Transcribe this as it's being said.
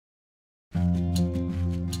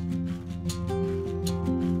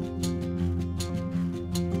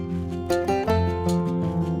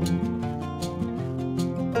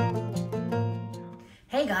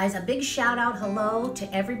guys, a big shout out hello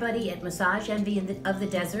to everybody at Massage Envy of the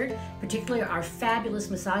Desert, particularly our fabulous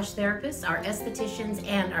massage therapists, our estheticians,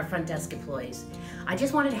 and our front desk employees. I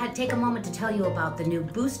just wanted to take a moment to tell you about the new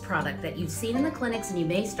Boost product that you've seen in the clinics and you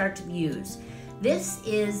may start to use. This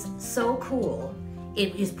is so cool.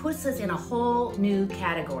 It puts us in a whole new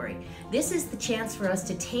category. This is the chance for us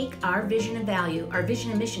to take our vision and value, our vision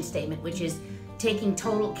and mission statement, which is taking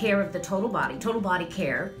total care of the total body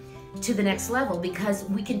care, to the next level, because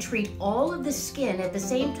we can treat all of the skin at the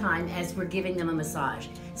same time as we're giving them a massage,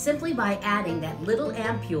 simply by adding that little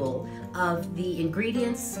ampule of the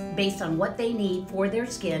ingredients based on what they need for their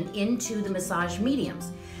skin into the massage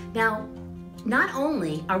mediums. Now, not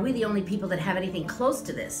only are we the only people that have anything close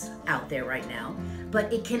to this out there right now,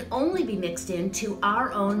 but it can only be mixed into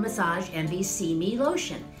our own Massage Envy See Me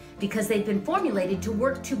lotion, because they've been formulated to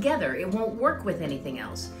work together. It won't work with anything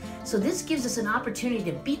else. So this gives us an opportunity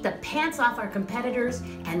to beat the pants off our competitors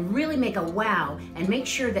and really make a wow, and make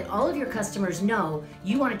sure that all of your customers know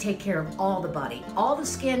you want to take care of all the body, all the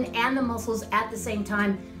skin and the muscles at the same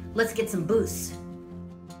time. Let's get some boosts.